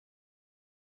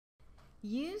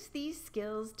Use these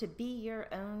skills to be your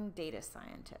own data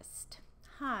scientist.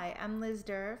 Hi, I'm Liz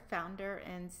Durr, founder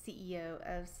and CEO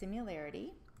of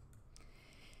Simularity.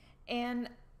 And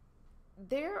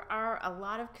there are a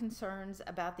lot of concerns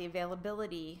about the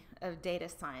availability of data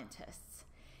scientists.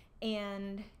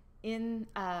 And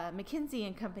McKinsey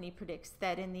and Company predicts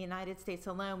that in the United States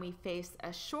alone, we face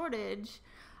a shortage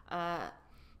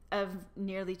of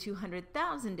nearly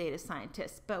 200,000 data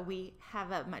scientists, but we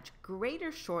have a much greater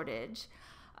shortage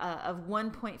of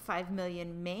 1.5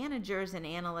 million managers and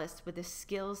analysts with the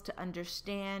skills to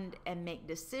understand and make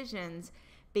decisions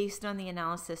based on the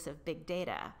analysis of big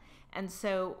data. And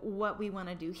so what we want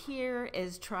to do here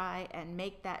is try and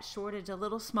make that shortage a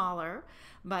little smaller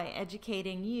by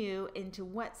educating you into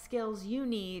what skills you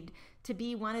need to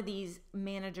be one of these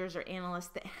managers or analysts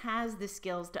that has the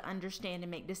skills to understand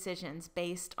and make decisions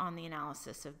based on the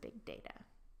analysis of big data.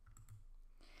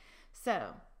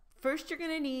 So first you're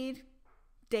going to need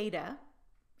data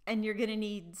and you're going to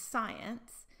need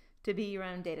science to be your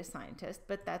own data scientist,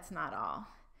 but that's not all.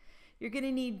 You're going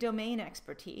to need domain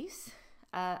expertise,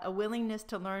 a willingness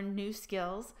to learn new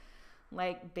skills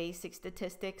like basic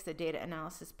statistics, a data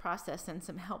analysis process, and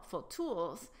some helpful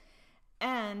tools.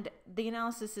 And the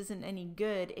analysis isn't any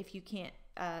good if you can't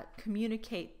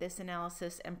communicate this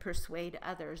analysis and persuade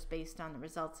others based on the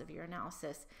results of your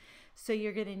analysis. So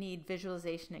you're going to need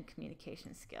visualization and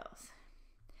communication skills.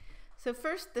 So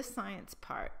first, the science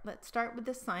part. Let's start with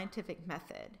the scientific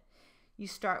method. You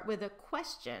start with a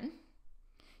question.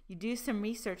 You do some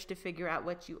research to figure out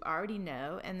what you already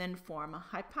know and then form a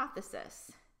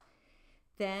hypothesis.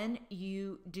 Then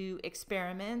you do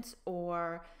experiments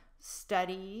or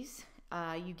studies.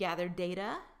 You gather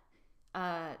data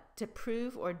to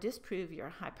prove or disprove your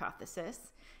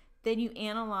hypothesis. Then you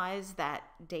analyze that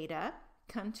data,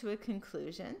 come to a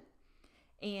conclusion,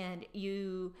 and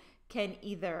you can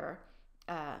either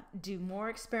do more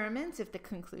experiments if the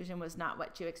conclusion was not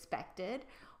what you expected,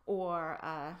 or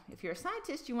if you're a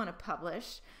scientist, you want to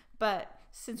publish. But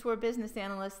since we're business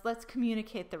analysts, let's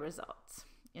communicate the results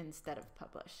instead of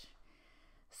publish.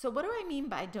 So what do I mean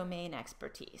by domain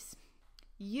expertise?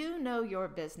 You know your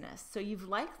business, so you've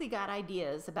likely got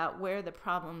ideas about where the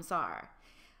problems are.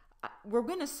 We're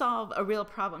going to solve a real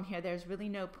problem here. There's really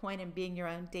no point in being your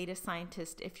own data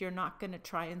scientist if you're not going to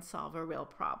try and solve a real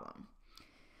problem.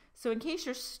 So in case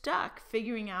you're stuck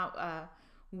figuring out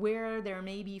where there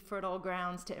may be fertile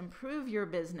grounds to improve your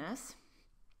business,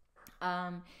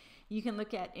 you can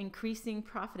look at increasing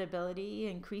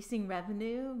profitability, increasing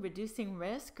revenue, reducing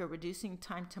risk, or reducing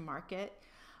time to market.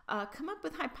 Come up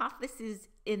with hypotheses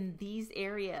in these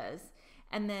areas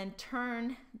and then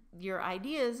turn your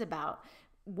ideas about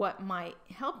what might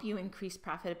help you increase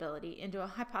profitability into a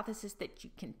hypothesis that you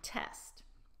can test.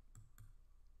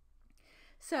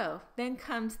 So then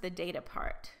comes the data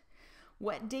part.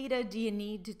 What data do you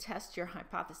need to test your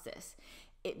hypothesis?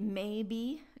 It may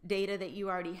be data that you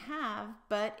already have,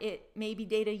 but it may be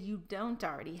data you don't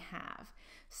already have.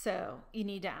 So you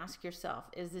need to ask yourself,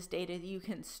 is this data that you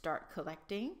can start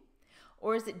collecting?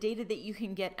 Or is it data that you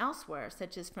can get elsewhere,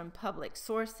 such as from public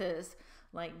sources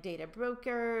like data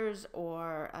brokers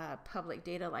or public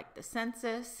data like the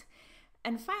census?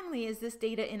 And finally, is this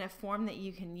data in a form that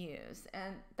you can use?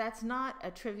 And that's not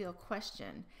a trivial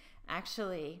question.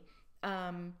 Actually,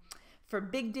 for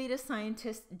big data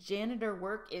scientists, janitor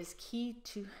work is key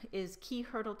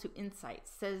hurdle to insight,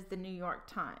 says the New York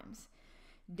Times.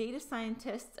 Data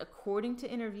scientists, according to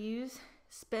interviews,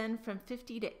 spend from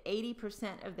 50 to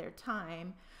 80% of their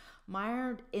time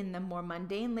mired in the more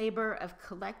mundane labor of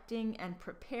collecting and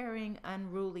preparing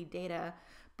unruly data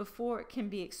before it can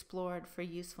be explored for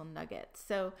useful nuggets.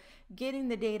 So getting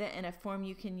the data in a form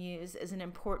you can use is an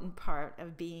important part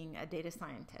of being a data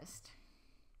scientist.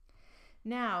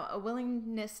 Now, a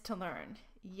willingness to learn.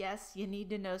 Yes, you need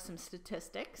to know some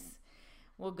statistics.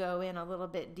 We'll go in a little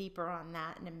bit deeper on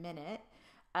that in a minute.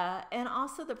 And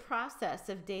also the process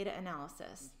of data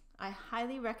analysis. I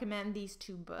highly recommend these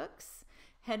two books,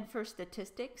 Head First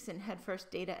Statistics and Head First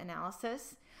Data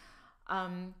Analysis.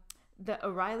 The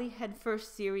O'Reilly Head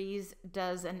First series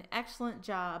does an excellent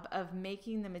job of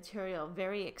making the material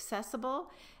very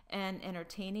accessible and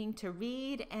entertaining to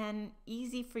read and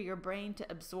easy for your brain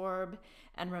to absorb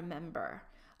and remember.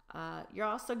 You're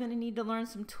also going to need to learn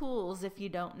some tools if you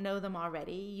don't know them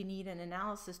already. You need an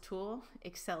analysis tool.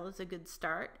 Excel is a good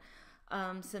start.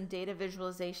 Some data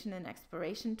visualization and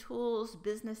exploration tools,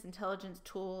 business intelligence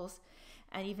tools,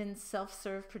 and even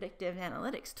self-serve predictive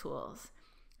analytics tools.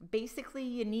 Basically,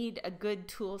 you need a good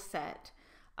tool set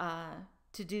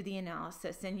to do the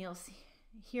analysis, and you'll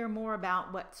hear more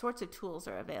about what sorts of tools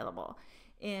are available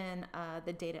in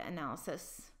the data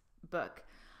analysis book.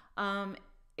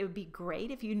 It would be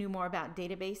great if you knew more about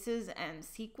databases and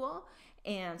SQL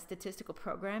and statistical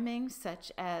programming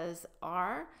such as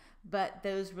R, but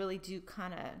those really do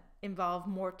kind of involve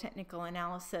more technical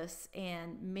analysis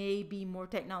and maybe more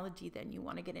technology than you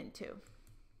want to get into.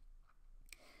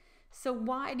 So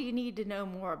why do you need to know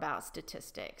more about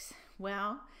statistics?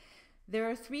 Well, there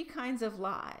are three kinds of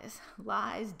lies: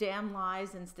 lies, damn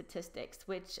lies, and statistics,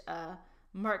 which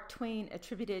Mark Twain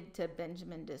attributed to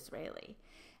Benjamin Disraeli.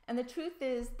 And the truth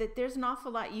is that there's an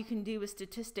awful lot you can do with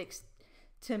statistics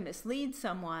to mislead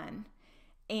someone,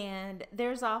 and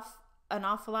there's an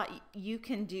awful lot you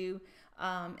can do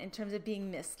in terms of being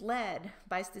misled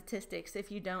by statistics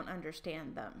if you don't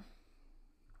understand them.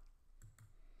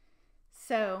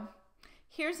 So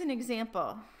here's an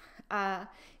example.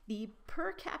 The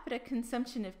per capita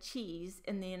consumption of cheese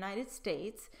in the United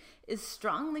States is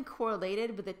strongly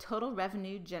correlated with the total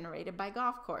revenue generated by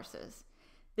golf courses.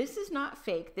 This is not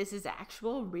fake. This is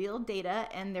actual real data,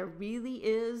 and there really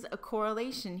is a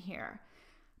correlation here.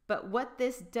 But what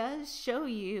this does show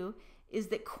you is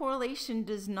that correlation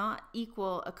does not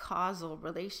equal a causal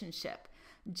relationship.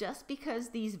 Just because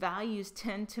these values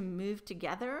tend to move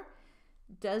together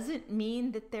doesn't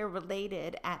mean that they're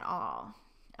related at all.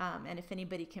 And if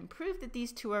anybody can prove that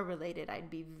these two are related,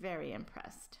 I'd be very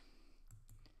impressed.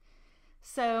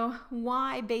 So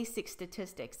why basic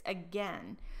statistics?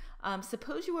 Again,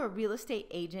 suppose you are a real estate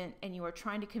agent and you are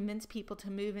trying to convince people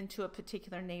to move into a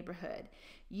particular neighborhood.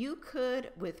 You could,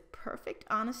 with perfect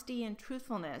honesty and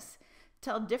truthfulness,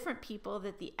 tell different people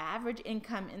that the average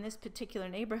income in this particular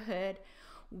neighborhood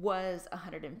was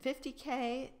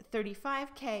 $150K,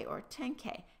 $35K, or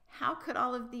 $10K. How could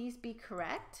all of these be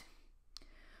correct?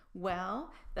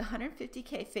 Well, the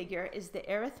 $150K figure is the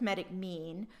arithmetic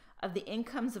mean of the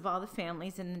incomes of all the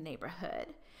families in the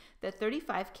neighborhood. The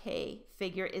 $35K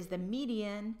figure is the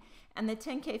median, and the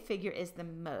 $10K figure is the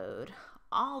mode.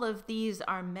 All of these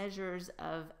are measures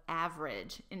of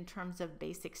average in terms of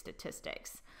basic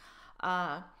statistics.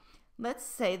 Let's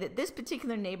say that this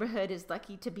particular neighborhood is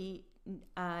lucky to be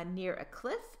near a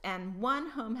cliff, and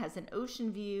one home has an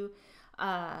ocean view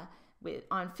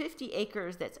on 50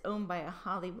 acres that's owned by a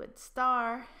Hollywood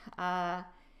star,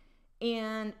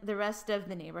 and the rest of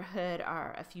the neighborhood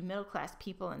are a few middle-class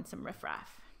people and some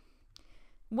riffraff.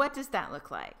 What does that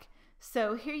look like?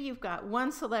 So here you've got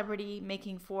one celebrity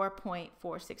making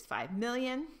 $4.465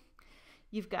 million.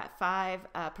 You've got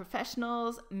 5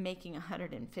 professionals making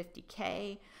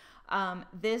 $150K.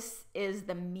 This is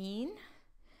the mean.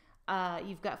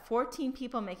 You've got 14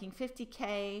 people making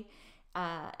 $50K.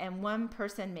 And one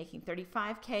person making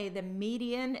 $35K. The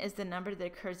median is the number that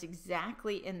occurs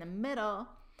exactly in the middle,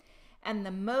 and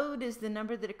the mode is the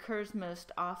number that occurs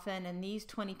most often, and these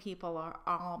 20 people are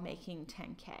all making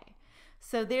 $10K.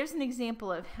 So there's an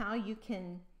example of how you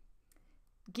can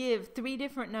give 3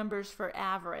 different numbers for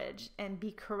average and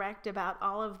be correct about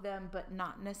all of them, but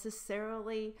not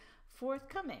necessarily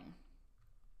forthcoming.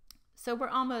 So we're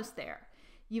almost there.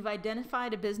 You've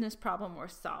identified a business problem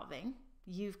worth solving.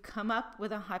 You've come up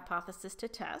with a hypothesis to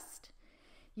test.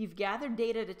 You've gathered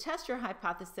data to test your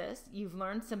hypothesis. You've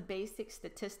learned some basic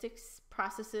statistics,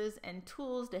 processes, and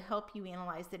tools to help you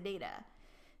analyze the data.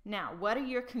 Now, what are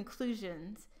your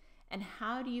conclusions, and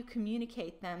how do you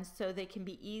communicate them so they can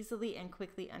be easily and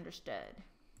quickly understood?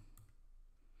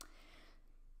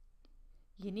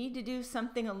 You need to do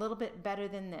something a little bit better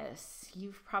than this.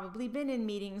 You've probably been in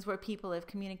meetings where people have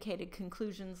communicated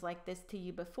conclusions like this to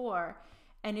you before,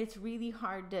 and it's really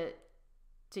hard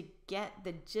to get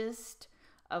the gist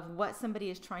of what somebody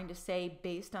is trying to say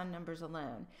based on numbers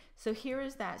alone. So here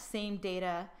is that same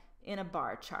data in a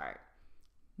bar chart.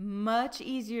 Much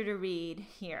easier to read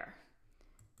here.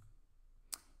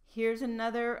 Here's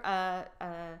another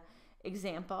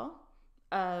example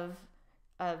of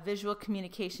a visual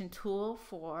communication tool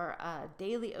for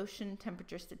daily ocean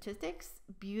temperature statistics.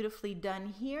 Beautifully done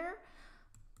here.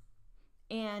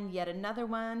 And yet another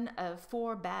one of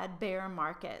 4 bad bear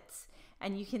markets.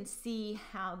 And you can see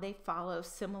how they follow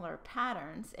similar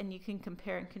patterns, and you can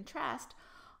compare and contrast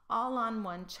all on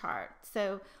one chart.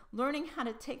 So learning how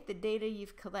to take the data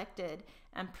you've collected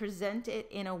and present it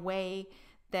in a way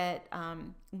that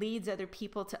leads other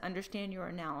people to understand your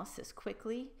analysis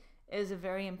quickly is a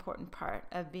very important part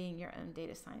of being your own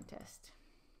data scientist.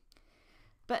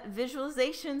 But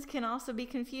visualizations can also be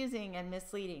confusing and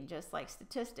misleading, just like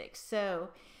statistics. So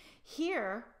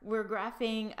here we're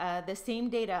graphing the same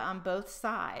data on both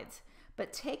sides,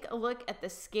 but take a look at the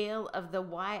scale of the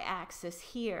y-axis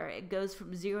here. It goes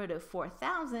from 0 to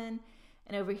 4,000,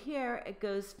 and over here it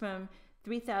goes from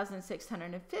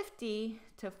 3,650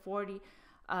 to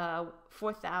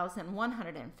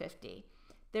 4,150.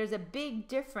 There's a big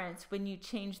difference when you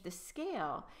change the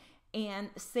scale, and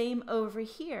same over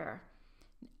here.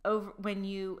 When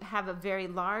you have a very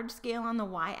large scale on the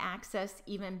y-axis,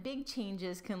 even big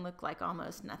changes can look like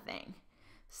almost nothing.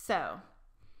 So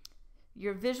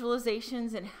your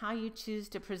visualizations and how you choose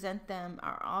to present them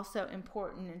are also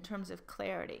important in terms of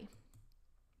clarity.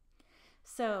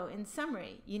 So in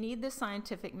summary, you need the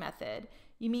scientific method.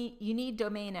 You need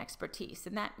domain expertise,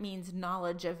 and that means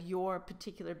knowledge of your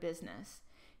particular business.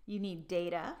 You need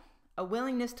data, a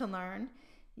willingness to learn.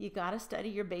 You got to study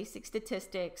your basic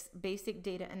statistics, basic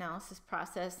data analysis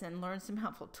process, and learn some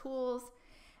helpful tools,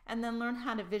 and then learn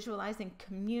how to visualize and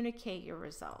communicate your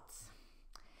results.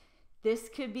 This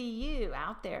could be you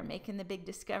out there making the big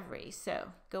discovery.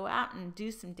 So go out and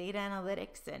do some data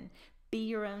analytics and be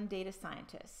your own data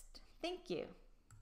scientist. Thank you.